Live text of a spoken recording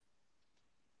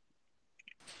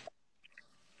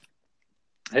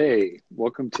Hey,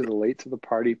 welcome to the Late to the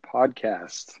Party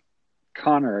podcast.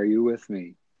 Connor, are you with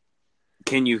me?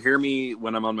 Can you hear me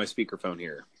when I'm on my speakerphone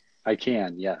here? I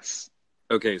can, yes.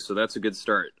 Okay, so that's a good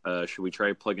start. Should we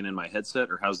try plugging in my headset,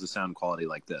 or how's the sound quality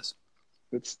like this?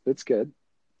 It's good.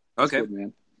 It's Okay. good,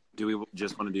 man. Do we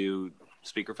just want to do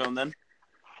speakerphone then?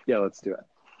 Yeah, let's do it.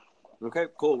 Okay,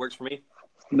 cool. Works for me.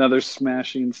 Another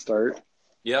smashing start.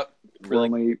 Yep. We're Really.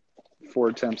 only 4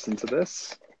 attempts into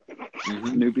this.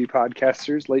 Mm-hmm. Newbie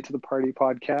podcasters, Late to the Party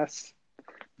podcast,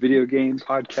 video game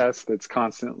podcast that's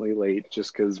constantly late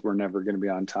just because we're never going to be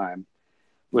on time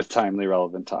with timely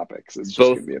relevant topics. It's just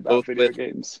going Both, to be about both video with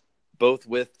games. both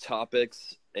with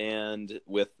topics and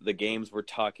with the games we're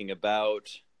talking about,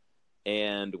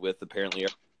 and with apparently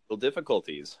our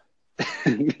difficulties.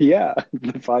 Yeah,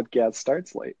 the podcast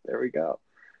starts late. There we go.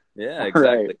 Yeah, All right.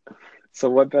 exactly. So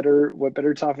what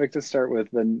better topic to start with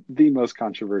than the most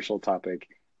controversial topic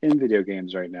in video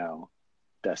games right now,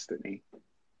 Destiny.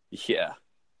 Yeah,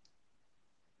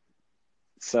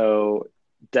 So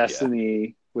yeah.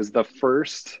 Destiny was the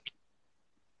first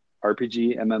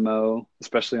RPG MMO,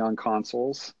 especially on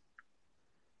consoles.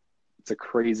 It's a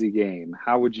crazy game.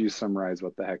 How would you summarize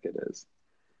what the heck it is?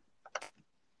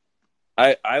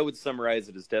 I would summarize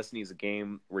it as Destiny is a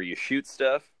game where you shoot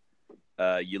stuff,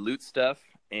 you loot stuff,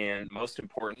 and most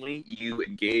importantly, you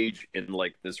engage in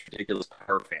like this ridiculous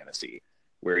power fantasy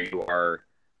where you are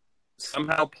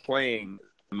somehow playing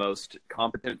the most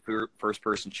competent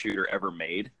first-person shooter ever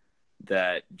made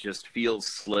that just feels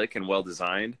slick and well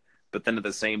designed, but then at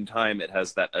the same time, it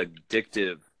has that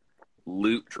addictive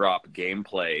loot drop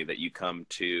gameplay that you come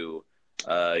to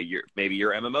your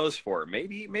MMOs for.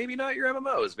 Maybe not your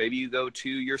MMOs. Maybe you go to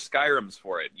your Skyrims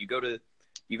for it. You go to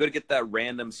get that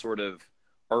random sort of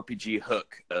RPG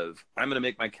hook of I'm going to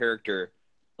make my character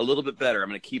a little bit better. I'm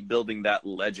going to keep building that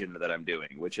legend that I'm doing,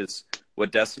 which is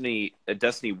what Destiny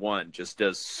 1 just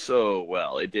does so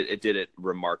well. It did it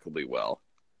remarkably well.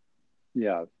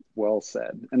 Yeah, well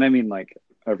said. And I mean, like,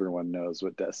 everyone knows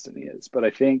what Destiny is, but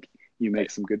I think you make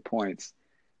Right. some good points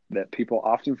that people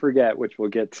often forget, which we'll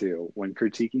get to when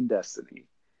critiquing Destiny,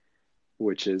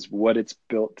 which is what it's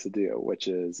built to do, which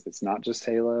is it's not just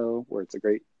Halo, where it's a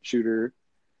great shooter,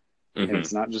 and Mm-hmm.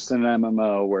 it's not just an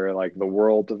MMO where like the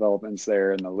world development's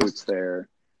there and the loot's there,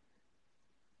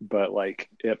 but like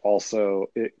it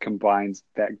combines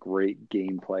that great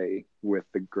gameplay with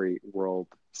the great world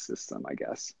system, I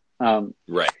guess.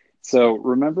 Right. So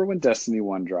remember when Destiny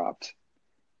 1 dropped?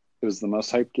 It was the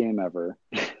most hyped game ever.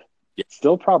 Yeah.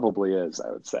 Still probably is,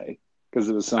 I would say, because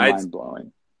it was so I'd mind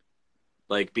blowing.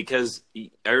 like because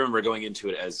I remember going into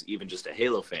it as even just a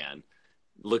Halo fan,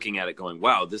 looking at it going,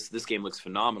 wow, this game looks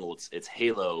phenomenal. It's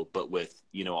Halo, but with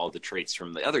all the traits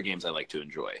from the other games I like to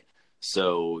enjoy.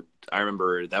 So I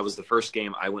remember that was the first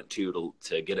game I went to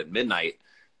get at midnight.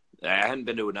 I hadn't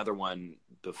been to another one.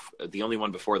 The only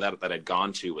one before that I'd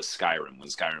gone to was Skyrim when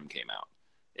Skyrim came out,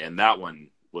 and that one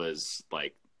was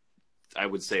like I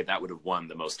would say that would have won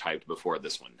the most hyped before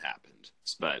this one happened.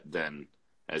 But then,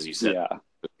 as you said, Yeah,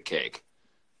 the cake.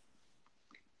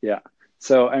 yeah.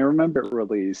 So I remember it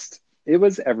released. It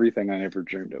was everything I ever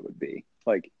dreamed it would be.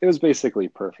 Like it was basically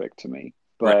perfect to me.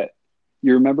 Right. But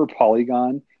you remember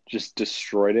Polygon just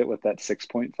destroyed it with that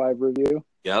 6.5 review?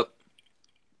 Yep.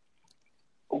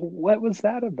 What was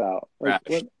that about? Like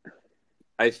Trash. what?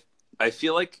 I I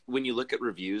feel like when you look at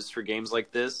reviews for games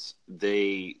like this,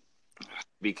 they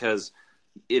because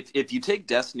if you take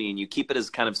Destiny and you keep it as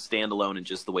kind of standalone and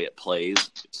just the way it plays,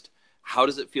 just how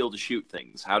does it feel to shoot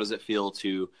things? How does it feel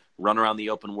to run around the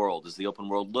open world? Does the open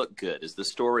world look good? Is the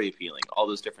story appealing? All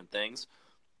those different things.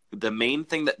 The main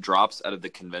thing that drops out of the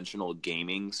conventional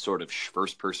gaming sort of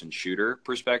first person shooter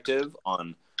perspective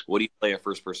on what do you play a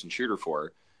first person shooter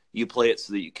for, you play it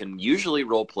so that you can usually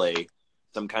role play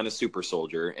some kind of super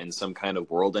soldier and some kind of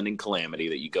world ending calamity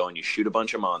that you go and you shoot a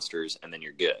bunch of monsters and then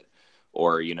you're good,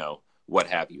 or what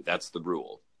have you. That's the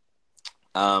rule.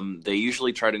 They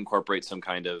usually try to incorporate some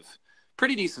kind of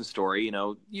pretty decent story,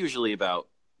 usually about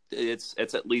it's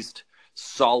at least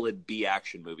solid B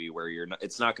action movie where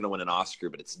it's not going to win an Oscar,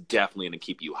 but it's definitely going to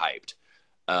keep you hyped.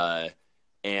 Uh,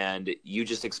 and you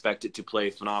just expect it to play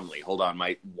phenomenally. Hold on,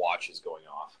 my watch is going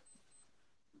off.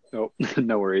 Oh,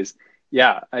 no worries.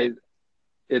 Yeah, I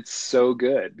it's so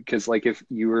good because like if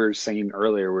you were saying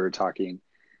earlier, we were talking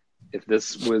if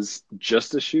this was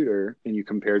just a shooter and you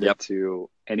compared Yep. it to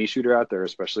any shooter out there,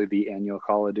 especially the annual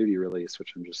Call of Duty release,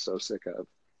 which I'm just so sick of,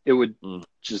 it would Mm.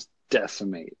 just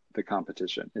decimate the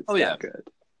competition. It's Oh yeah. that good.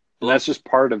 And that's Well, just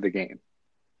part of the game.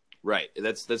 right.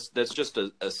 That's just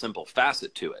a simple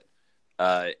facet to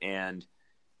it. And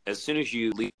as soon as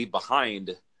you leave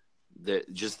behind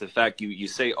just the fact you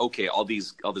say, okay, all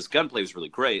this gunplay is really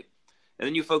great, and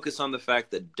then you focus on the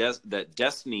fact that that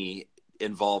Destiny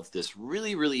involved this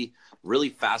really, really, really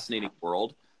fascinating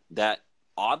world that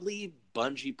oddly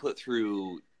Bungie put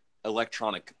through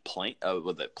electronic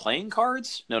playing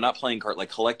cards? No, not playing card,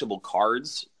 like collectible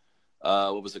cards.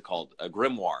 What was it called? A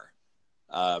grimoire,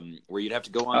 where you'd have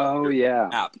to go on Oh your yeah.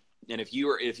 app, and if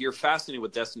you're fascinated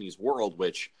with Destiny's world,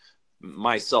 which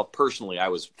myself personally, I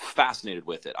was fascinated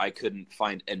with it. I couldn't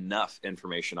find enough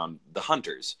information on the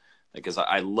hunters because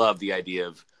I love the idea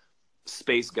of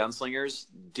space gunslingers,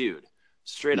 dude.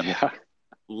 Straight up Yeah.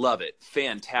 love it.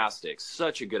 Fantastic.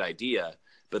 Such a good idea.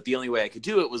 But the only way I could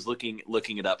do it was looking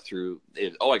it up through.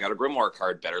 I got a Grimoire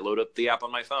card. Better load up the app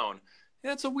on my phone.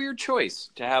 That's a weird choice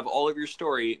to have all of your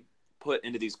story put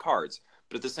into these cards.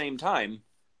 But at the same time,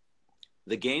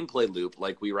 the gameplay loop,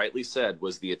 like we rightly said,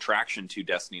 was the attraction to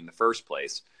Destiny in the first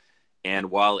place.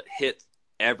 And while it hit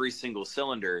every single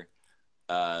cylinder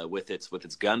with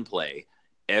its gunplay,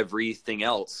 everything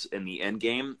else in the end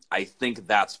game, I think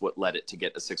that's what led it to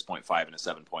get a 6.5 and a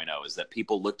 7.0, is that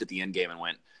people looked at the end game and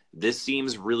went, this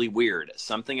seems really weird.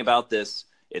 Something about this,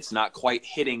 it's not quite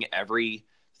hitting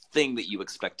everything that you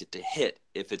expect it to hit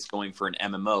if it's going for an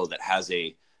MMO that has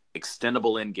a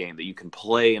extendable end game that you can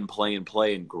play and play and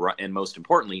play and most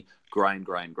importantly, grind.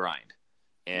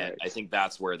 And Right. I think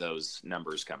that's where those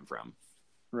numbers come from.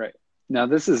 Right. Now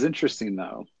this is interesting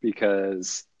though,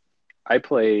 because I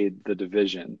played The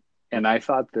Division and I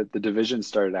thought that The Division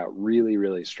started out really,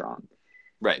 really strong.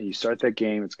 Right. And you start that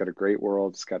game, it's got a great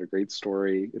world, it's got a great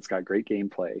story, it's got great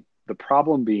gameplay. The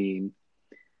problem being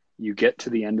you get to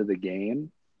the end of the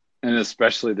game, and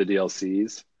especially the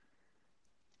DLCs,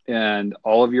 and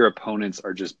all of your opponents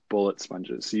are just bullet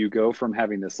sponges. So you go from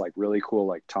having this like really cool,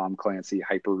 like Tom Clancy,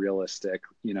 hyper realistic,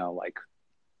 like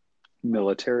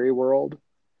military world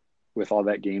with all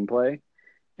that gameplay.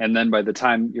 And then by the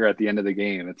time you're at the end of the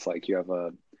game, it's like you have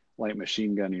a light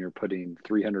machine gun and you're putting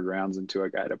 300 rounds into a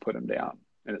guy to put him down.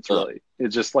 And it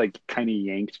just like kind of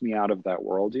yanked me out of that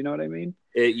world. You know what I mean?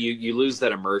 You lose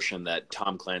that immersion that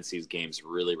Tom Clancy's games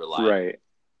really rely on. Right.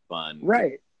 Fun.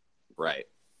 Right. Right.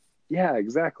 Yeah,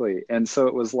 exactly. And so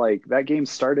it was like that game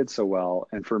started so well.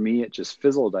 And for me, it just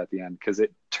fizzled at the end because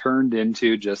it turned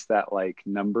into just that like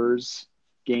numbers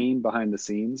game behind the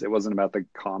scenes. It wasn't about the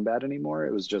combat anymore.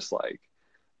 It was just like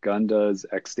gun does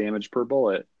X damage per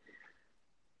bullet.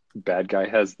 Bad guy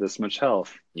has this much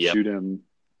health. Yep. Shoot him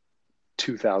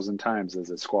 2,000 times as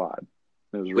a squad.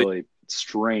 It was really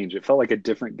strange. It felt like a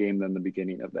different game than the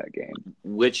beginning of that game.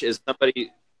 Which is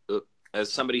somebody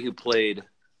who played.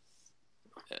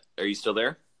 Are you still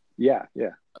there? Yeah.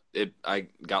 I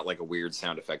got like a weird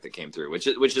sound effect that came through,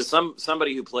 which is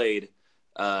somebody who played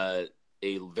a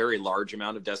very large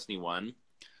amount of Destiny 1.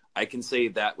 I can say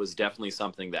that was definitely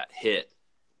something that hit.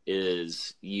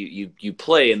 Is you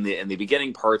play in the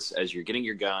beginning parts as you're getting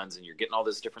your guns and you're getting all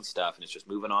this different stuff and it's just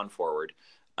moving on forward.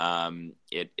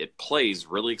 It plays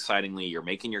really excitingly. You're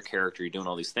making your character, you're doing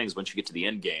all these things. Once you get to the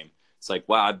end game, it's like,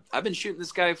 wow, I've been shooting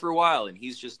this guy for a while and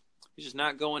he's just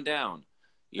not going down,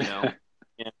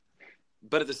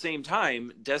 But at the same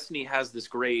time, Destiny has this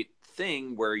great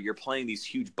thing where you're playing these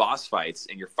huge boss fights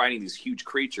and you're fighting these huge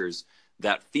creatures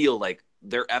that feel like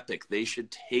they're epic. They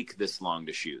should take this long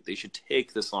to shoot. They should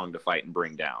take this long to fight and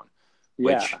bring down.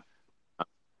 Which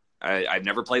I've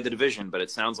never played The Division, but it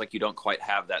sounds like you don't quite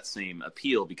have that same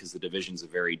appeal because The Division's a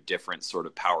very different sort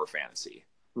of power fantasy.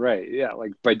 Right. Yeah.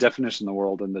 Like by definition, the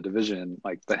world in The Division,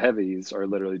 like the heavies are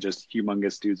literally just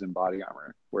humongous dudes in body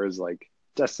armor. Whereas like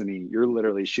Destiny, you're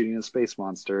literally shooting a space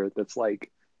monster that's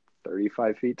like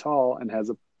 35 feet tall and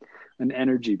has an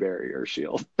energy barrier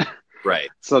shield.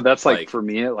 Right. So that's like for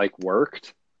me, it like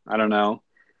worked. I don't know.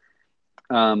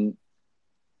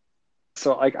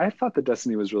 So like I thought the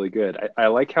Destiny was really good. I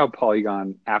like how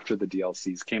Polygon after the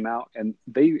DLCs came out and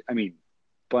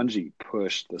Bungie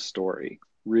pushed the story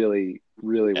really,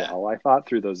 really well. I thought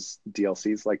through those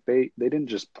DLCs, like they didn't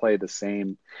just play the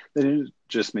same. They didn't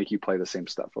just make you play the same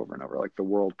stuff over and over. Like the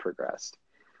world progressed.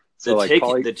 So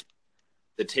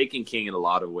the Taken King in a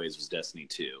lot of ways was Destiny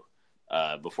 2,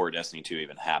 before Destiny 2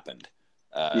 even happened.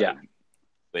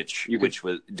 Which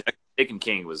was Taken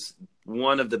King was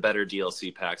one of the better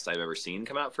DLC packs I've ever seen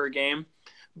come out for a game,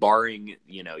 barring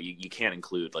you can't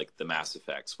include like the Mass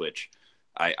Effects, which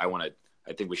I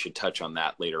think we should touch on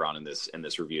that later on in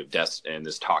this review of and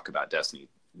this talk about Destiny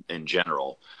in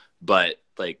general. But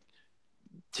like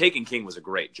Taken King was a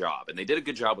great job, and they did a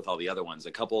good job with all the other ones.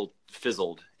 A couple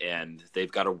fizzled, and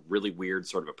they've got a really weird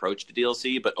sort of approach to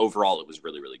DLC, but overall it was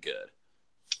really, really good.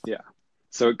 Yeah.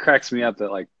 So it cracks me up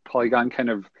that like Polygon kind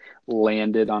of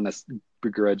landed on a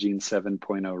begrudging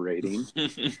 7.0 rating.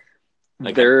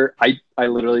 Okay. I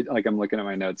literally, like, I'm looking at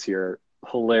my notes here.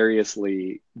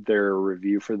 Hilariously, their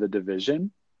review for The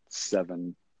Division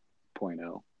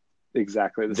 7.0,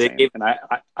 exactly the They same. gave And I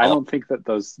all don't think that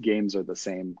those games are the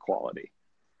same quality.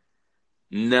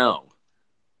 no.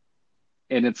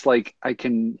 And it's like I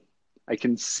can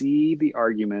see the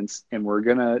arguments, and we're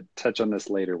gonna touch on this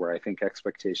later, where I think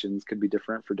expectations could be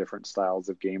different for different styles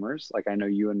of gamers. Like I know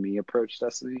you and me approach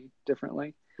Destiny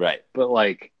differently, Right. but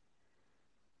like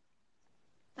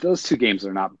those two games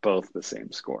are not both the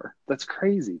same score. That's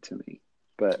crazy to me.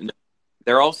 But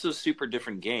They're also super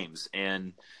different games,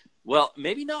 and well,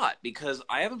 maybe not because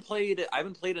I haven't played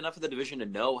enough of the Division to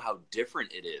know how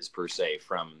different it is per se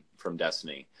from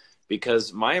Destiny.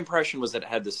 Because my impression was that it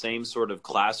had the same sort of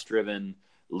class-driven,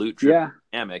 loot-driven yeah,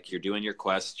 dynamic. You're doing your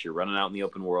quests, you're running out in the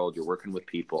open world, you're working with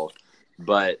people,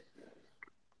 but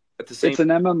at the same it's an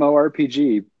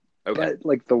MMORPG, okay, but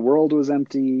like the world was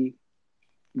empty,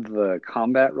 the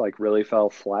combat like really fell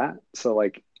flat. So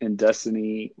like in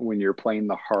Destiny, when you're playing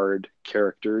the hard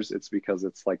characters, it's because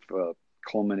it's like the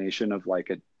culmination of like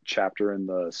a chapter in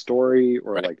the story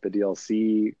or right, like the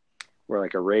DLC or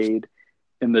like a raid.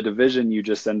 In the Division, you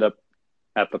just end up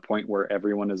at the point where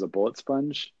everyone is a bullet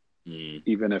sponge, mm,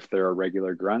 even if they're a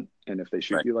regular grunt, and if they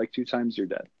shoot right, you like two times, you're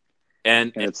dead.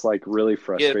 And and it's like really give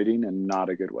frustrating and not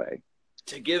a good way.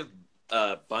 to give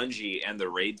Bungie and the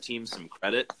raid team some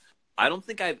credit. I don't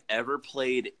think I've ever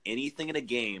played anything in a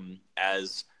game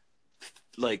as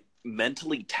like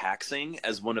mentally taxing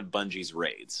as one of Bungie's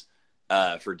raids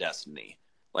for Destiny.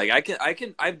 Like I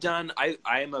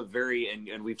am a very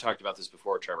and we've talked about this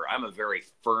before, Trevor. I'm a very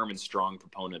firm and strong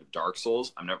proponent of Dark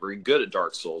Souls. I'm not very good at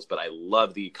Dark Souls, but I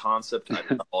love the concept. I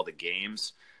love all the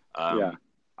games. Yeah.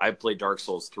 I've played Dark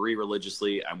Souls 3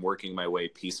 religiously. I'm working my way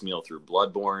piecemeal through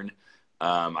Bloodborne.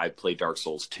 I've played Dark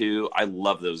Souls 2. I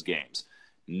love those games.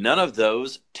 None of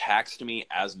those taxed me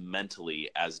as mentally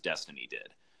as Destiny did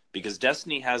because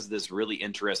Destiny has this really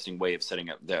interesting way of setting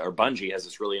up, or Bungie has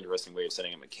this really interesting way of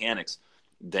setting up mechanics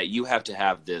that you have to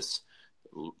have this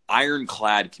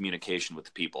ironclad communication with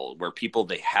the people where people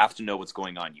they have to know what's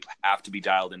going on. You have to be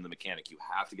dialed into the mechanic. You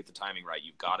have to get the timing right.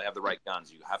 You've got to have the right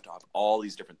guns. You have to have all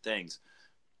these different things.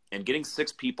 And getting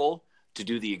six people to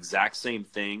do the exact same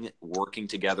thing working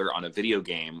together on a video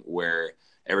game where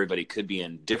everybody could be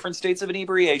in different states of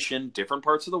inebriation, different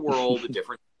parts of the world,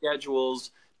 different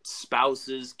schedules,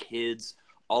 spouses, kids,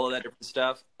 all of that different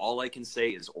stuff. All I can say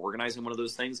is organizing one of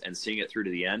those things and seeing it through to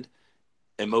the end,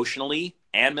 emotionally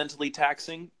and mentally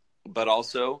taxing, but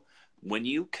also when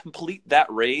you complete that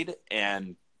raid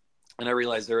and I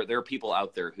realize there are people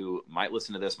out there who might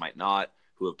listen to this, might not,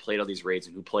 who have played all these raids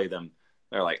and who play them.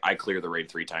 They're like, I clear the raid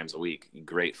 3 times a week.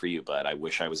 Great for you, but I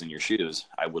wish I was in your shoes.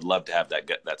 I would love to have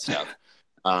that stuff.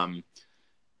 Um,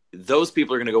 those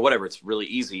people are going to go, whatever. It's really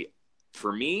easy.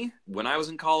 For me, when I was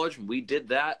in college, when we did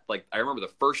that, like I remember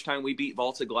the first time we beat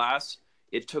Vaulted Glass,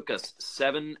 it took us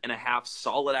 7.5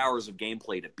 solid hours of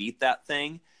gameplay to beat that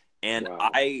thing. And Wow.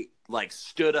 I like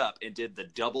stood up and did the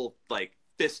double like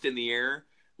fist in the air.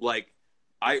 Like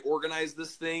I organized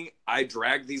this thing. I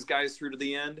dragged these guys through to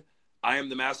the end. I am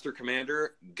the master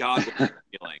commander. God, what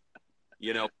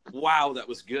feeling. Wow, that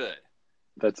was good.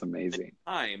 That's At amazing.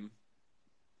 the time,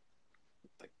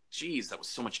 like, geez, that was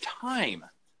so much time.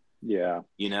 Yeah.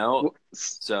 You know, Well,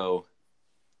 so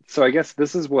so I guess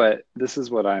this is what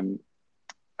I'm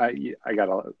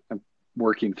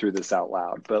working through this out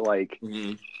loud, but like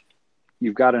mhm,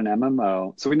 you've got an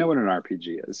MMO. So we know what an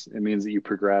RPG is. It means that you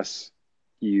progress,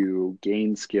 you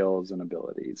gain skills and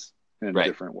abilities and right.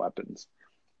 different weapons.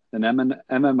 An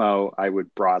MMO I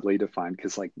would broadly define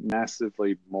because like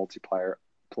massively multiplayer,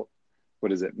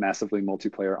 what is it? Massively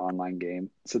multiplayer online game.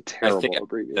 It's a I think terrible that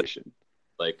abbreviation.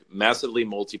 like massively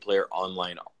multiplayer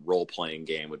online role playing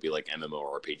game would be like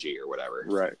MMORPG or whatever.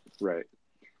 Right, right.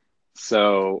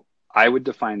 So I would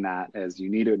define that as you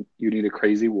need a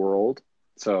crazy world.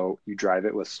 So you drive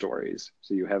it with stories.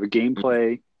 So you have a Mhm.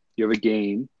 gameplay, you have a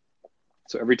game.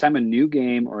 So every time a new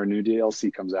game or a new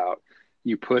DLC comes out,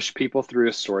 you push people through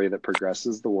a story that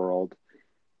progresses the world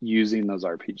using those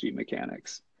RPG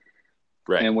mechanics.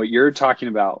 Right. And what you're talking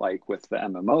about, like with the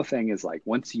MMO thing, is like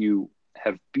once you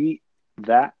have beat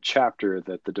that chapter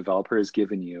that the developer has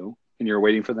given you and you're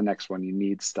waiting for the next one, you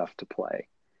need stuff to play.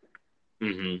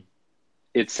 Hmm.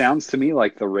 It sounds to me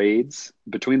like the raids,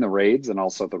 between the raids and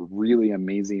also the really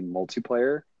amazing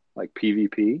multiplayer, like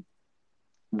PvP,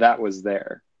 that was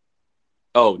there.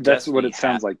 Oh, That's what Destiny it had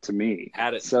sounds like to me.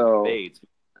 had it in So, spades.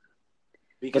 but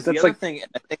Because the that's other like, thing,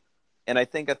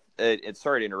 it's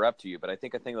sorry to interrupt you, but I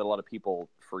think a thing that a lot of people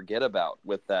forget about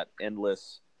with that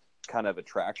endless kind of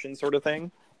attraction sort of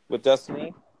thing with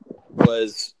Destiny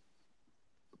was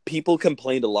people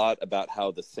complained a lot about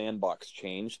how the sandbox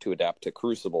changed to adapt to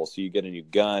Crucible. So you get a new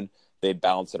gun, they'd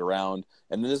balance it around,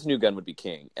 and then this new gun would be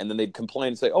king. And then they'd complain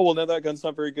and say, oh, well, now that gun's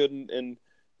not very good in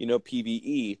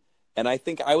PvE. And I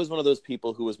think I was one of those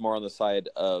people who was more on the side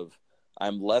of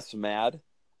I'm less mad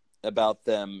about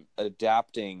them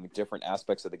adapting different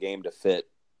aspects of the game to fit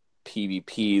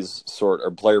PvP's sort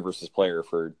or player versus player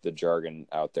for the jargon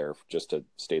out there, just to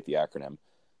state the acronym.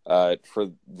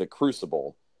 For the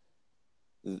Crucible,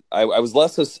 I was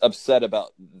less upset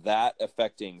about that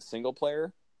affecting single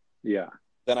player. Yeah.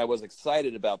 Than I was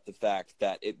excited about the fact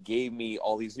that it gave me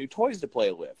all these new toys to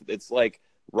play with. It's like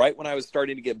right when I was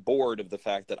starting to get bored of the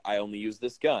fact that I only use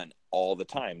this gun all the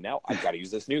time. Now I've got to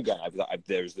use this new gun.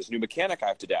 There's this new mechanic I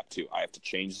have to adapt to. I have to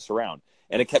change this around.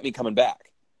 And it kept me coming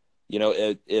back.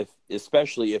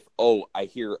 Especially if, I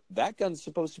hear that gun's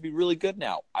supposed to be really good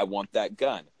now. I want that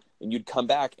gun. And you'd come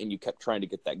back and you kept trying to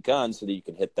get that gun so that you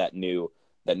can hit that new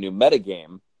meta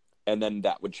game. And then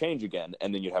that would change again.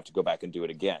 And then you'd have to go back and do it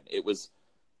again.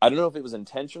 I don't know if it was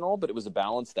intentional, but it was a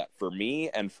balance that for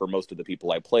me and for most of the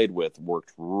people I played with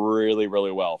worked really,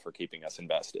 really well for keeping us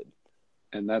invested.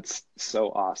 And that's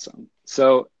so awesome.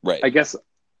 So right.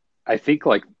 I think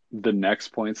like the next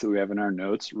points that we have in our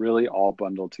notes really all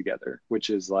bundled together, which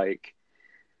is like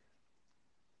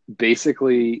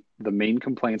basically the main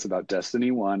complaints about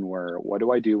Destiny 1 were, what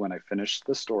do I do when I finish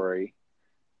the story?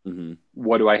 Mm-hmm.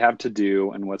 What do I have to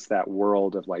do? And what's that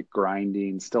world of like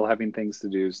grinding, still having things to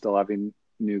do, still having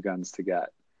new guns to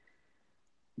get?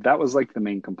 That was like the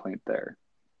main complaint there.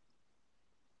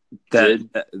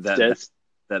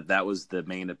 That was the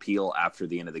main appeal after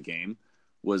the end of the game,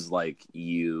 was like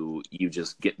you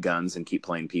just get guns and keep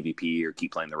playing PvP or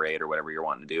keep playing the raid or whatever you're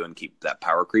wanting to do and keep that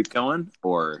power creep going.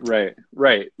 Or right.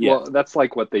 Yeah. Well, that's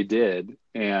like what they did.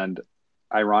 And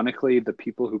ironically, the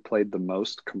people who played the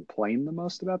most complained the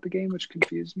most about the game, which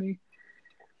confused me.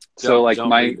 Sorry,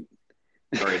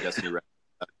 Destiny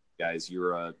guys,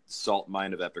 you're a salt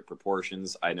mine of epic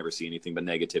proportions. I never see anything but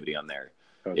negativity on there.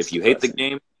 If you hate the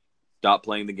game, stop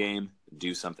playing the game,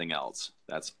 do something else.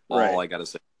 That's all I gotta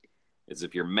say. Is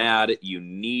if you're mad, you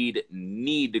need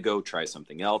to go try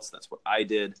something else. That's what I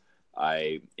did.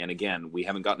 And again, we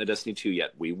haven't gotten to Destiny 2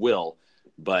 yet. We will,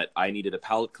 but I needed a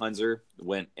palate cleanser.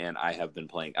 Went and I have been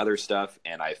playing other stuff,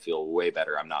 and I feel way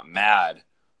better. I'm not mad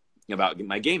about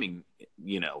my gaming,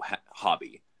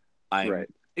 hobby. I'm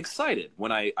excited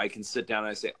when I can sit down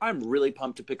and I say, I'm really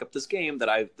pumped to pick up this game that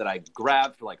I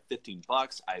grabbed for like $15.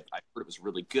 I heard it was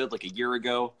really good like a year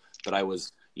ago, but I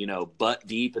was, butt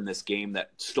deep in this game that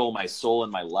stole my soul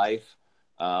and my life,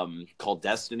 called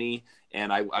Destiny.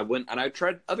 And I went and I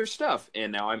tried other stuff,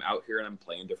 and now I'm out here and I'm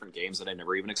playing different games that I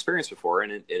never even experienced before.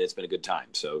 And it's been a good time.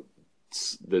 So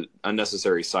it's the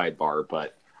unnecessary sidebar,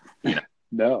 but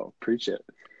No, preach it.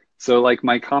 So like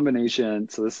my combination,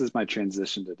 so this is my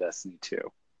transition to Destiny 2.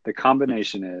 The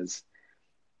combination is,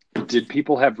 did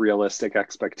people have realistic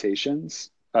expectations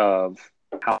of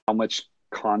how much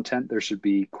content there should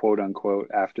be, quote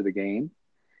unquote, after the game?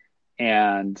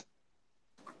 And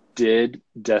did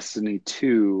Destiny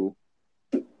 2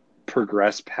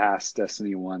 progress past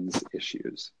Destiny 1's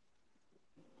issues?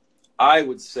 I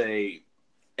would say,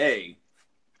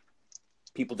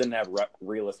 people didn't have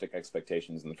realistic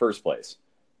expectations in the first place.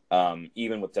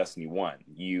 Even with Destiny 1,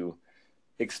 you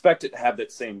expect it to have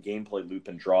that same gameplay loop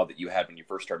and draw that you had when you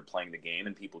first started playing the game,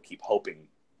 and people keep hoping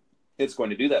it's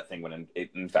going to do that thing when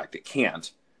in fact it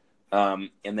can't. And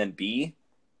then B,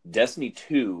 Destiny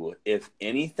 2, if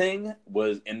anything,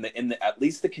 was in the at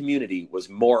least the community was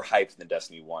more hyped than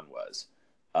Destiny 1 was.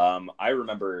 I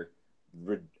remember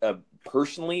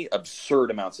personally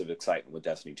absurd amounts of excitement when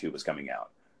Destiny 2 was coming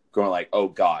out, going like, oh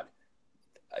God,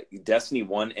 Destiny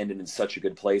 1 ended in such a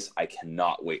good place. I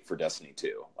cannot wait for Destiny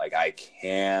 2. Like, I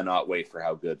cannot wait for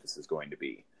how good this is going to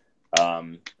be.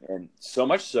 And so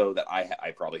much so that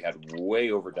I probably had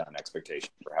way overdone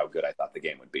expectations for how good I thought the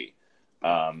game would be.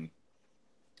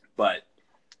 But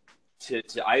to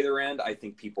either end, I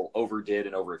think people overdid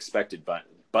and overexpected. But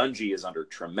Bungie is under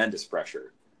tremendous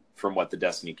pressure from what the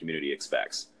Destiny community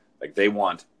expects. Like, they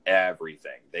want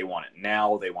everything. They want it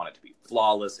now. They want it to be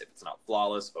flawless. If it's not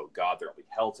flawless, oh God, there'll be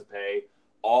hell to pay.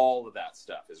 All of that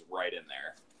stuff is right in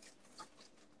there.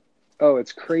 Oh,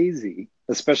 it's crazy.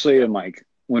 Especially in like,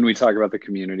 when we talk about the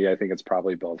community, I think it's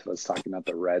probably both of us talking about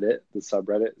the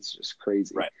subreddit. It's just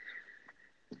crazy. Right.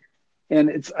 And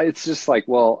it's just like,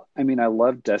 well, I mean, I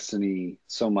love Destiny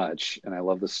so much, and I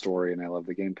love the story, and I love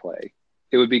the gameplay.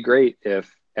 It would be great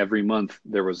if every month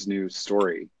there was new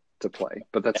story to play,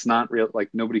 but that's not real. Like,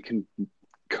 nobody can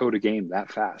code a game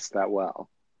that fast, that well.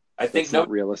 I think That's no not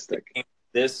realistic. game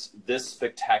this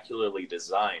spectacularly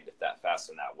designed that fast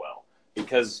and that well,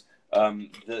 because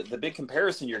the big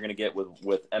comparison you're going to get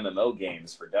with MMO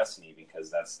games for Destiny, because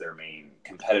that's their main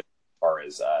competitor as far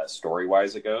as story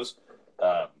wise it goes.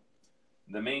 Um,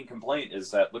 the main complaint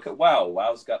is that look at WoW.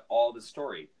 WoW's got all the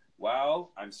story. WoW,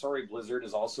 I'm sorry, Blizzard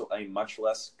is also a much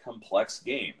less complex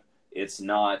game. It's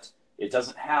not. It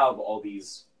doesn't have all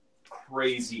these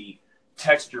crazy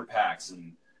texture packs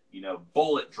and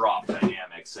bullet drop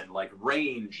dynamics and like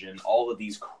range and all of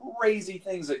these crazy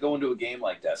things that go into a game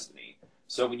like Destiny.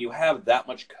 So when you have that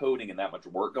much coding and that much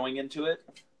work going into it,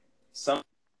 some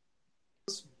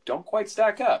don't quite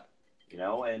stack up,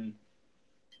 and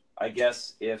I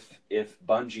guess if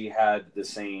Bungie had the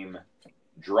same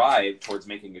drive towards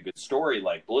making a good story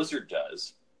like Blizzard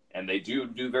does, and they do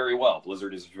very well.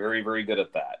 Blizzard is very, very good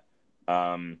at that.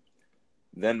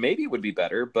 Then maybe it would be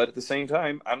better. But at the same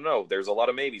time, I don't know. There's a lot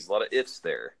of maybes, a lot of ifs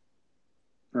there.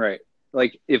 Right.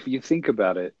 Like, if you think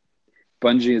about it,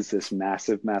 Bungie is this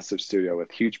massive, massive studio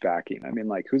with huge backing. I mean,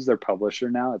 like, who's their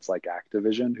publisher now? It's like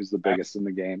Activision, who's the biggest in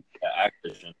the game.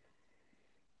 Activision.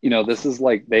 This is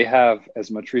like they have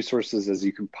as much resources as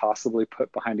you can possibly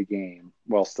put behind a game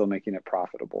while still making it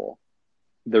profitable.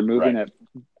 They're moving at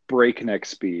breakneck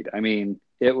speed. I mean,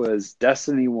 it was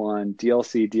Destiny 1,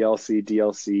 DLC, DLC,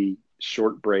 DLC,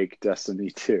 short break,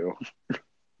 Destiny 2.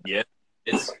 Yeah.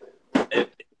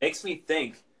 It makes me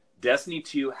think Destiny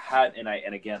 2 had, and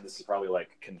again, this is probably like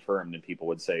confirmed, and people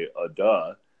would say,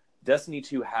 duh. Destiny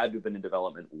 2 had to have been in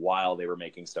development while they were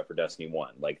making stuff for Destiny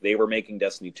 1. Like, they were making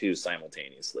Destiny 2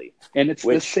 simultaneously. And it's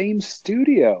the same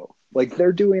studio. Like,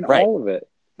 they're doing all of it.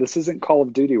 This isn't Call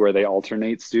of Duty where they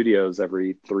alternate studios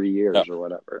every 3 years or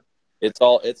whatever. It's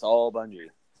all Bungie.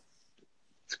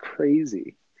 It's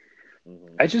crazy.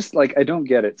 Mm-hmm. I just, I don't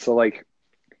get it. So,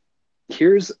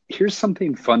 here's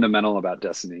something fundamental about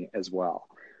Destiny as well.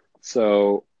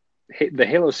 So, the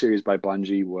Halo series by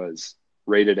Bungie was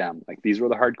rated M. Like, these were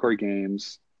the hardcore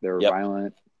games. They were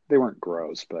violent. They weren't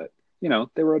gross, but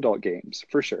they were adult games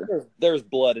for sure. There's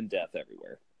blood and death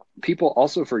everywhere. People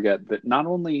also forget that not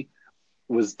only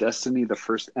was Destiny the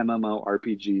first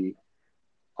MMORPG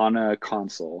on a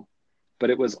console, but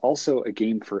it was also a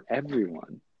game for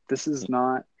everyone. This is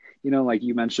not, like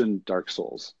you mentioned Dark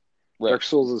Souls. Right. Dark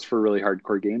Souls is for really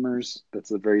hardcore gamers.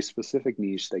 That's a very specific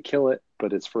niche. They kill it,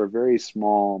 but it's for a very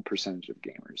small percentage of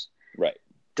gamers. Right.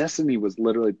 Destiny was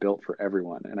literally built for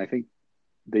everyone, and I think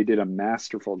they did a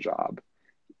masterful job.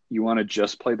 You want to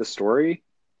just play the story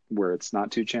where it's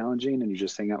not too challenging and you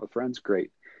just hang out with friends?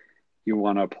 Great. You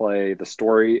want to play the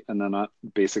story and then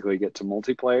basically get to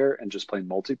multiplayer and just play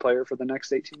multiplayer for the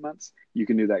next 18 months? You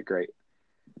can do that great.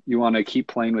 You want to keep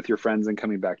playing with your friends and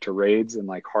coming back to raids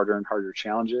and harder and harder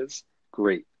challenges?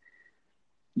 Great.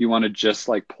 You want to just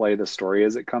play the story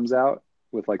as it comes out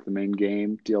with the main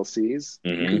game DLCs?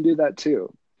 Mm-hmm. You can do that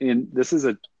too. And this is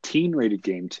a teen-rated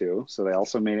game too, so they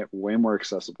also made it way more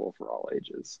accessible for all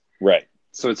ages. Right.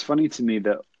 So it's funny to me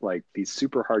that these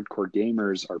super hardcore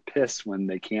gamers are pissed when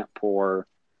they can't pour,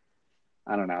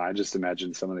 I don't know, I just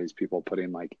imagine some of these people putting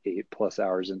 8+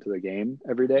 hours into the game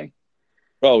every day.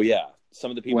 Oh yeah. Some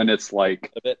of the people, when it's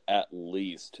at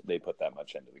least they put that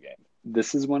much into the game.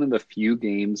 This is one of the few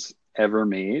games ever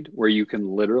made where you can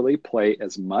literally play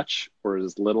as much or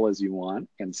as little as you want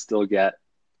and still get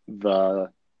the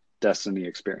Destiny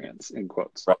experience, in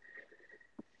quotes. Right.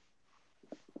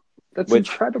 That's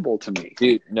incredible to me,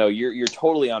 dude. No, you're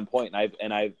totally on point,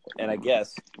 and I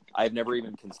guess I've never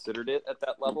even considered it at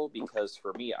that level, because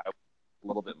for me, I was a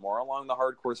little bit more along the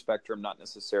hardcore spectrum, not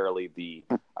necessarily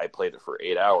I played it for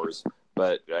 8 hours,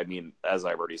 but I mean, as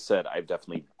I've already said, I've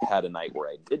definitely had a night where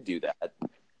I did do that.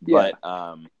 Yeah.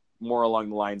 But more along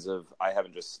the lines of I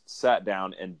haven't just sat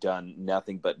down and done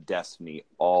nothing but Destiny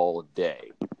all day.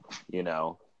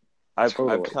 I've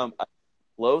come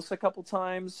close a couple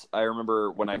times. I remember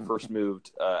when I first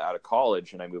moved out of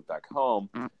college and I moved back home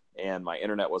and my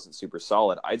internet wasn't super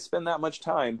solid. I'd spend that much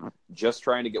time just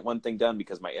trying to get one thing done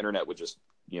because my internet would just,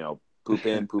 poop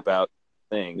in, poop out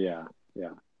thing. Yeah.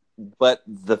 Yeah. But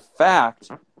the fact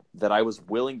that I was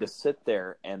willing to sit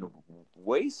there and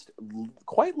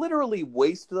quite literally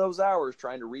waste those hours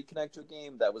trying to reconnect to a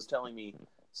game that was telling me,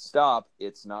 stop,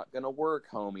 it's not going to work,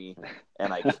 homie.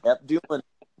 And I kept doing it.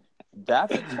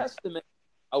 That's a testament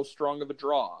how strong of a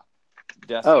draw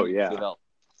Destiny developed.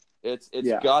 It's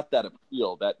got that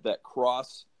appeal,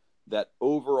 that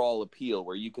overall appeal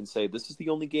where you can say, this is the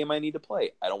only game I need to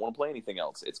play. I don't want to play anything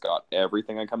else. It's got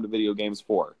everything I come to video games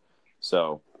for.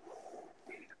 So,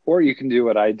 or you can do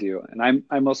what I do, and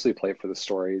I mostly play for the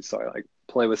story. So I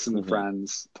play with some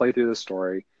friends, play through the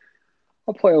story.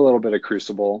 I'll play a little bit of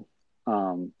Crucible.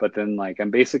 But then like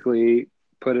I'm basically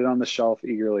put it on the shelf,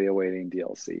 eagerly awaiting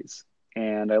DLCs.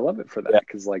 And I love it for that Yeah.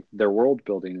 because like their world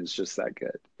building is just that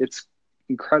good. It's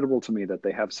incredible to me that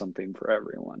they have something for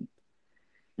everyone.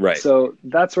 Right. So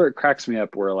that's where it cracks me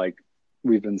up where like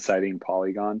we've been citing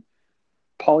Polygon.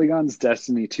 Polygon's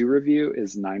Destiny 2 review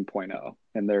is 9.0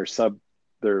 and their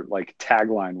like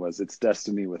tagline was it's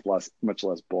Destiny with much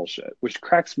less bullshit, which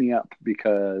cracks me up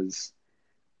because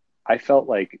I felt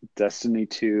like Destiny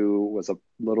 2 was a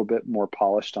little bit more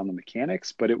polished on the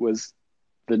mechanics, but it was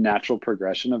the natural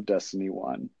progression of Destiny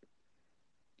 1.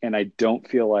 And I don't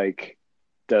feel like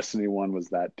Destiny 1 was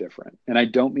that different. And I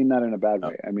don't mean that in a bad Oh.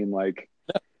 way. I mean like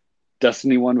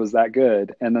Destiny 1 was that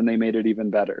good and then they made it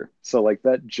even better. So like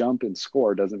that jump in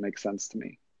score doesn't make sense to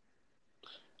me.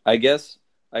 I guess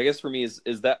I guess for me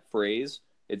is that phrase,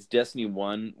 it's Destiny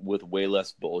 1 with way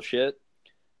less bullshit.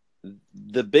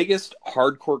 The biggest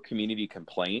hardcore community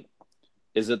complaint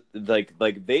is that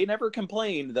like they never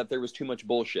complained that there was too much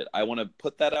bullshit. I want to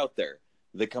put that out there.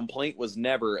 The complaint was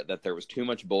never that there was too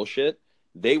much bullshit.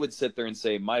 They would sit there and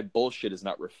say my bullshit is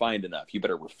not refined enough. You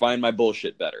better refine my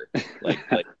bullshit better. Like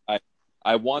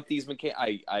I want these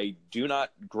I do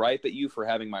not gripe at you for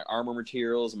having my armor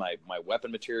materials, my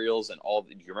weapon materials, and all.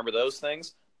 Do you remember those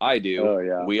things? I do. Oh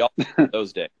yeah. We all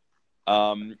those days.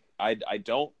 I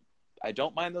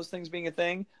don't mind those things being a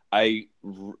thing.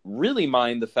 Really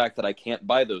mind the fact that I can't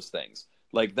buy those things.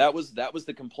 Like that was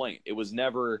the complaint. It was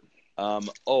never,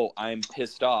 oh, I'm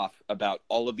pissed off about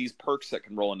all of these perks that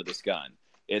can roll into this gun.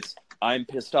 It's I'm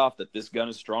pissed off that this gun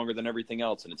is stronger than everything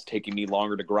else and it's taking me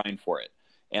longer to grind for it.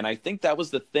 And I think that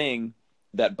was the thing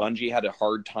that Bungie had a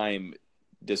hard time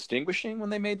distinguishing when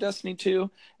they made Destiny 2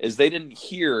 is they didn't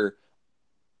hear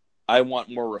I want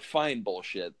more refined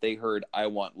bullshit. They heard I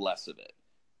want less of it.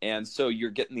 And so you're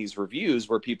getting these reviews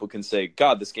where people can say,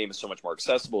 God, this game is so much more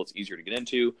accessible. It's easier to get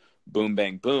into. Boom,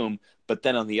 bang, boom. But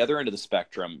then on the other end of the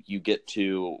spectrum, you get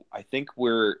to, I think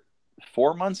we're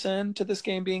 4 months into this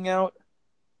game being out.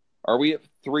 Are we at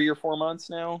 3 or 4 months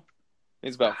now? I think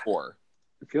it's about 4.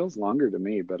 It feels longer to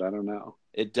me, but I don't know.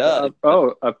 It does.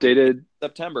 Updated.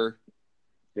 September.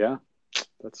 Yeah,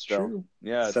 that's So, true.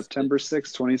 yeah. September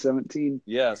 6th, 2017.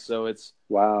 Yeah, so it's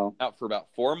Wow. out for about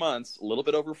 4 months, a little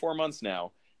bit over 4 months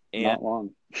now. And Not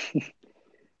long.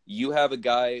 you have a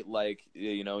guy like,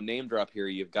 name drop here.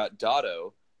 You've got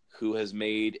Dotto, who has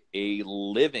made a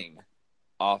living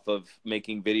off of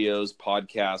making videos,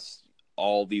 podcasts,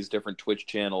 all these different Twitch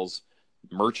channels,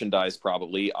 merchandise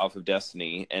probably off of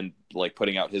Destiny, and like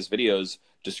putting out his videos,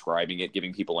 describing it,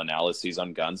 giving people analyses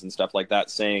on guns and stuff like that,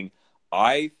 saying,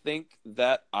 I think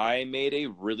that I made a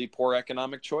really poor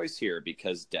economic choice here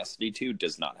because Destiny 2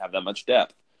 does not have that much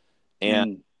depth.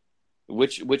 And Mm.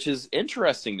 which is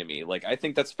interesting to me. Like I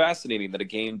think that's fascinating that a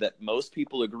game that most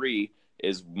people agree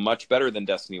is much better than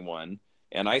Destiny 1,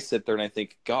 and I sit there and I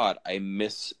think, God, I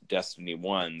miss Destiny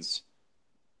 1's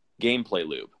gameplay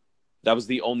loop. That was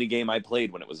the only game I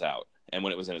played when it was out and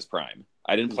when it was in its prime.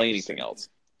 I didn't play anything else.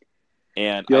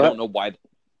 And I don't know why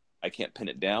I can't pin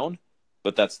it down,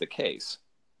 but that's the case.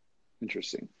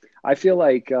 Interesting. I feel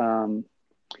like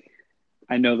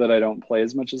I know that I don't play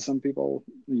as much as some people,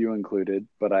 you included,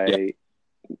 but Yeah. I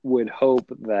would hope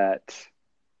that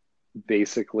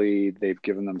basically they've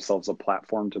given themselves a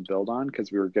platform to build on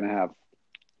because we were going to have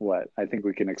what I think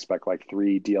we can expect like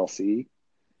 3 DLC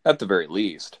At the very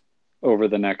least. over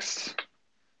the next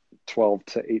 12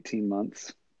 to 18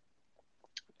 months.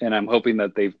 And I'm hoping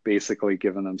that they've basically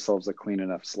given themselves a clean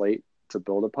enough slate to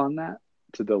build upon that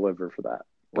to deliver for that.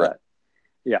 Right. But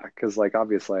yeah, because like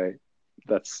obviously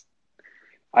that's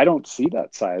I don't see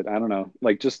that side. I don't know,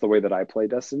 like just the way that I play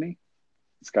Destiny.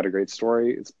 It's got a great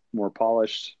story. It's more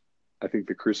polished. I think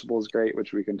the Crucible is great,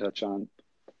 which we can touch on.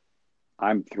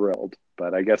 I'm thrilled,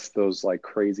 but I guess those like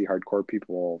crazy hardcore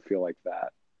people feel like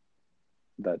that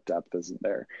depth isn't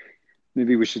there.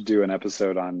 Maybe we should do an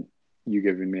episode on you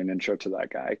giving me an intro to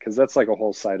that guy because that's like a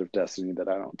whole side of Destiny that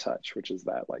I don't touch, which is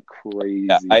that like crazy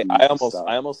Yeah, I deep almost stuff.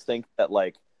 I almost think that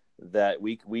like that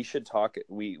we should talk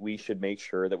we should make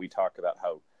sure that we talk about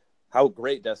how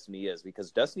great Destiny is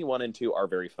because Destiny 1 and 2 are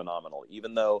very phenomenal.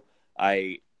 Even though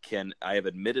I have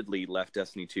admittedly left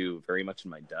Destiny 2 very much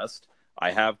in my dust.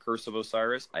 I have Curse of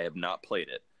Osiris. I have not played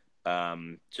it.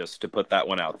 Just to put that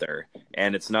one out there.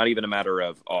 And it's not even a matter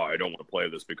of, oh, I don't want to play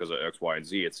this because of X, Y, and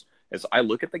Z. It's I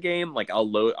look at the game, like I'll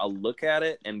look at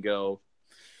it and go,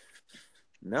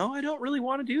 no, I don't really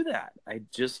want to do that. I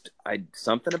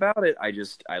something about it.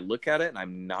 I look at it and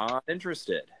I'm not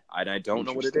interested. I don't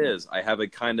know what it is. I have a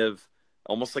kind of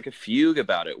almost like a fugue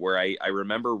about it where I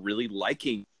remember really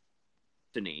liking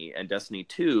Destiny and Destiny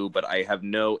 2, but I have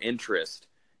no interest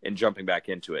and jumping back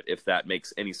into it, if that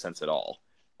makes any sense at all.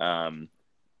 Um,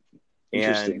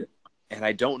 Interesting. and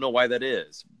I don't know why that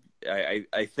is. I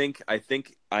think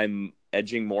I'm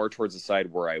edging more towards the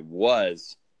side where I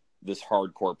was this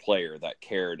hardcore player that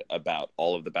cared about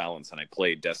all of the balance, and I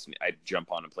played Destiny. I'd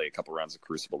jump on and play a couple rounds of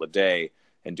Crucible a day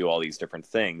and do all these different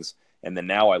things. And then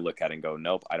now I look at it and go,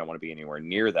 nope, I don't want to be anywhere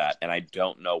near that. And I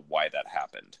don't know why that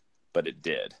happened, but it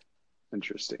did.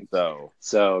 Interesting.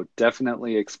 So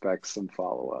definitely expect some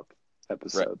follow-up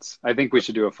episodes. Right. I think we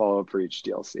should do a follow-up for each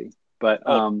DLC. But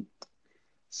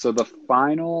so the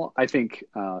final, I think,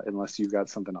 unless you've got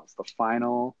something else, the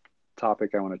final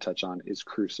topic I want to touch on is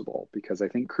Crucible, because I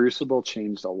think Crucible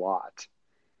changed a lot.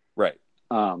 Right.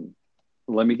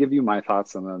 Let me give you my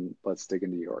thoughts and then let's dig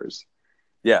into yours.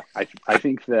 Yeah. I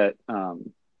think that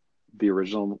the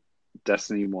original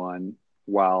Destiny 1,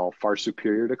 while far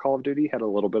superior to Call of Duty, had a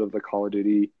little bit of the Call of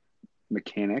Duty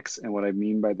mechanics. And what I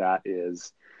mean by that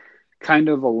is kind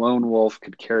of a lone wolf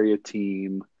could carry a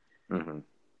team. Mm-hmm.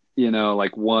 You know,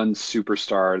 like one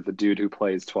superstar, the dude who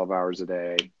plays 12 hours a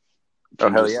day. Oh,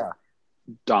 hell yeah.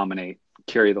 Dominate,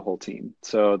 carry the whole team.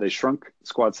 So they shrunk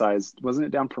squad size. Wasn't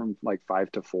it down from like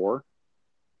 5 to 4?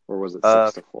 Or was it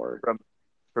 6 to 4?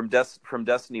 From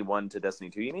Destiny 1 to Destiny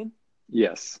 2, you mean?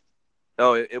 Yes.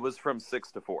 Oh, it was from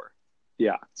 6 to 4.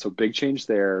 Yeah, so big change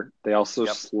there. They also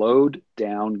slowed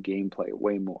down gameplay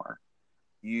way more.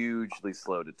 Hugely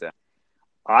slowed it down.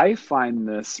 I find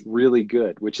this really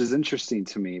good, which is interesting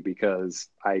to me because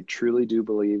I truly do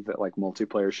believe that like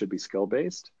multiplayer should be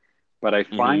skill-based. But I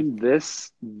find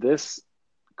this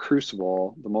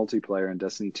Crucible, the multiplayer in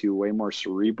Destiny 2, way more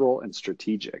cerebral and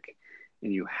strategic.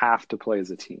 And you have to play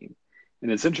as a team.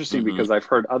 And it's interesting because I've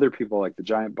heard other people like the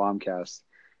Giant Bombcast,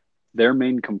 their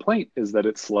main complaint is that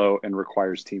it's slow and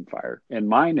requires team fire. And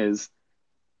mine is,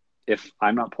 if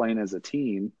I'm not playing as a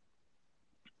team,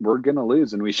 we're going to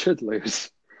lose and we should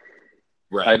lose.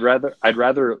 Right. I'd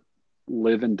rather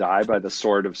live and die by the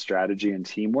sword of strategy and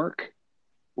teamwork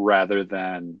rather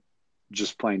than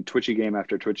just playing twitchy game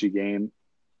after twitchy game.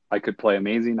 I could play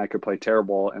amazing, I could play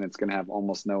terrible, and it's going to have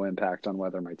almost no impact on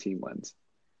whether my team wins.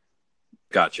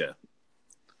 Gotcha.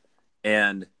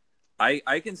 And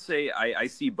I can say I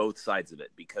see both sides of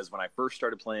it, because when I first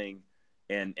started playing,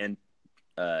 and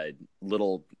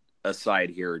little aside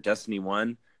here, Destiny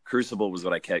 1, Crucible was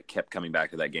what I kept coming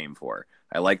back to that game for.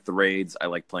 I liked the raids, I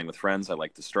liked playing with friends, I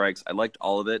liked the strikes, I liked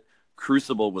all of it.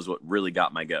 Crucible was what really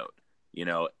got my goat. You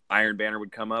know, Iron Banner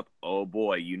would come up, oh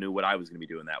boy, you knew what I was going to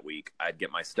be doing that week. I'd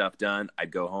get my stuff done,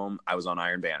 I'd go home, I was on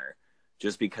Iron Banner.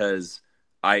 Just because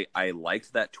I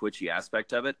liked that twitchy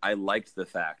aspect of it. I liked the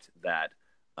fact that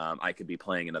I could be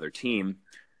playing another team,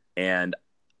 and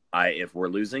if we're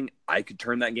losing, I could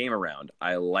turn that game around.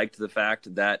 I liked the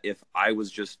fact that if I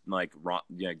was just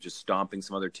just stomping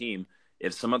some other team,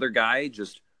 if some other guy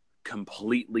just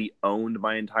completely owned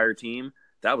my entire team,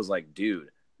 that was like, dude,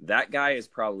 that guy is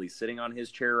probably sitting on his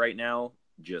chair right now,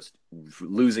 just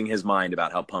losing his mind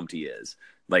about how pumped he is.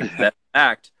 Like that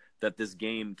fact that this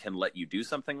game can let you do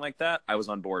something like that, I was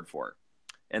on board for.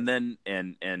 And then,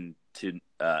 and to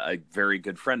a very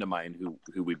good friend of mine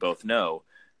who we both know,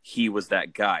 he was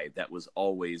that guy that was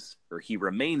always, or he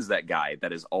remains that guy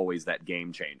that is always that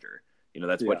game changer. You know,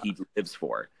 that's what he lives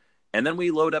for. And then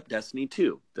we load up Destiny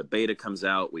 2. The beta comes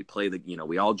out. We play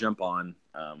we all jump on,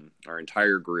 our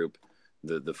entire group,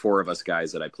 the four of us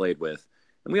guys that I played with,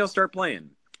 and we all start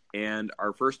playing. And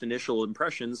our first initial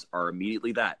impressions are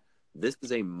immediately that this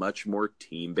is a much more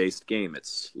team-based game.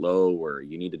 It's slower.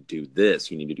 You need to do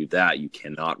this. You need to do that. You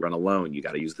cannot run alone. You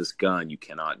got to use this gun. You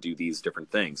cannot do these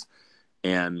different things.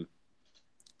 And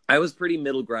I was pretty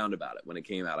middle ground about it when it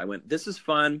came out. I went, this is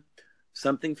fun.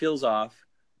 Something feels off.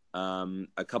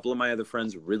 A couple of my other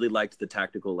friends really liked the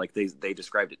tactical. Like they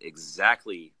described it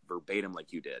exactly verbatim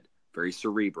like you did. Very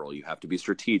cerebral. You have to be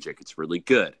strategic. It's really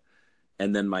good.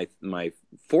 And then my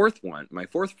fourth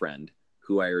friend,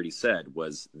 who I already said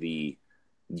was the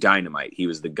Dynamite. He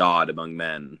was the god among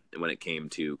men when it came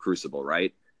to Crucible,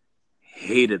 right?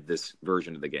 Hated this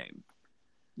version of the game.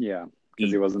 Yeah,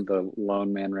 because he wasn't the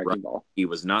lone man wrecking ball. He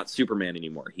was not Superman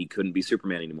anymore. He couldn't be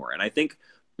Superman anymore. And I think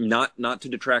not to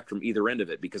detract from either end of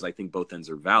it, because I think both ends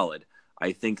are valid.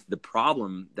 I think the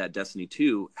problem that Destiny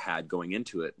 2 had going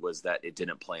into it was that it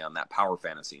didn't play on that power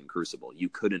fantasy in Crucible. You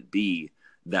couldn't be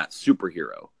that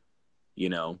superhero, you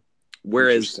know?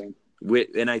 Whereas,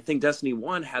 and I think Destiny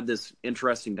 1 had this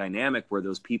interesting dynamic where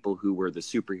those people who were the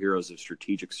superheroes of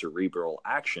strategic cerebral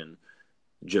action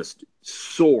just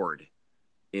soared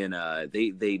in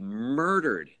they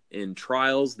murdered in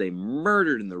trials, they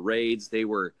murdered in the raids.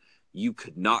 You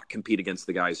could not compete against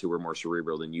the guys who were more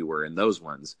cerebral than you were in those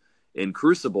ones. In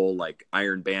Crucible, like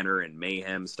Iron Banner and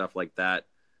Mayhem, stuff like that,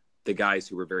 the guys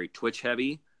who were very Twitch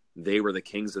heavy, they were the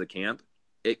kings of the camp.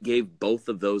 It gave both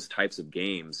of those types of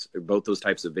games, or both those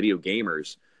types of video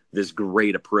gamers, this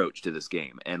great approach to this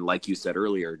game. And like you said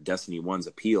earlier, Destiny 1's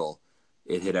appeal,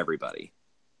 it hit everybody.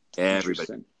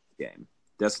 Everybody game.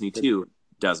 Destiny 2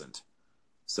 doesn't.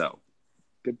 So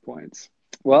good points.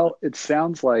 Well, it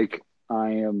sounds like I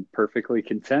am perfectly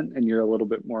content and you're a little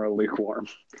bit more lukewarm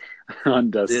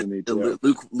on Destiny 2.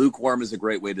 Lukewarm is a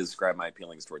great way to describe my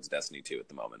feelings towards Destiny 2 at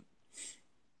the moment.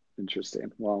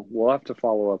 Interesting. Well, we'll have to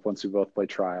follow up once we both play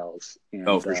Trials and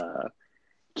sure.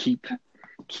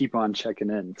 keep on checking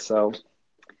in. So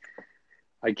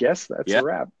I guess that's a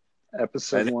wrap.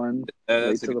 Episode 1,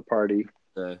 late to the party.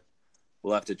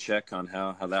 We'll have to check on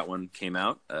how that one came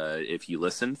out. If you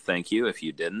listened, thank you. If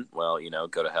you didn't, well,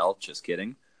 go to hell. Just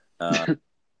kidding.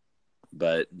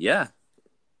 But yeah.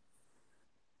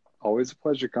 Always a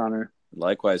pleasure, Connor.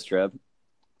 Likewise, Trev.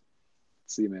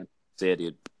 See you, man. See ya,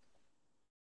 dude.